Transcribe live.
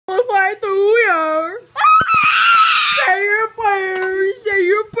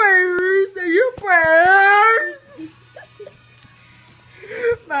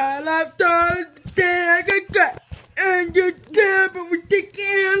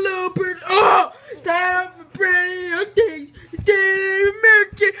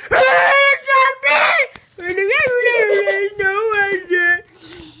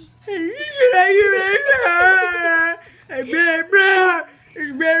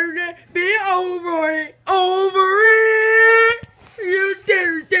be over it, over it. You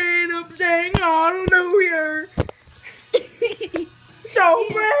dare stand up saying hallelujah. So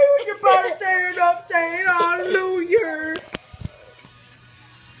pray with your body stand up saying hallelujah.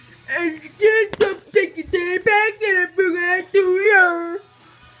 And get up, take your day back and bring it to you.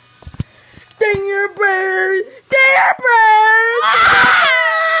 Sing your prayers, say your prayers.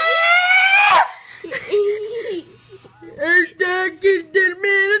 It's the kids that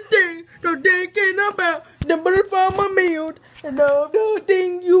mean a thing, so thinking about the money for my meals and all those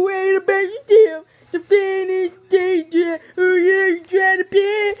things you ate about yourself. The finish stage, who you try to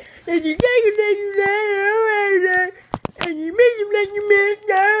pay, and you take it, and you make it like you missed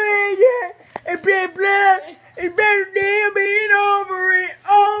it, and blah blah. It's better than being over it,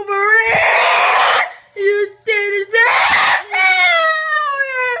 over it. You did it,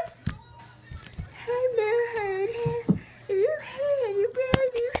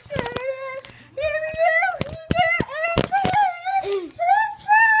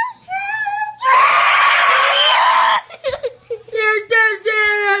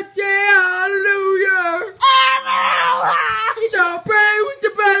 so pray with the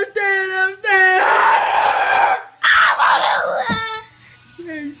brother stand up there.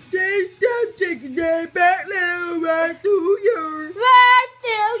 And say stop taking that back now right to you. Right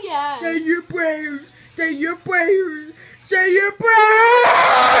to ya. Say your prayers, say your prayers, say your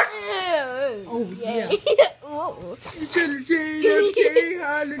prayers. Oh yeah. Whoa. You should have said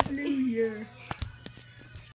hallelujah.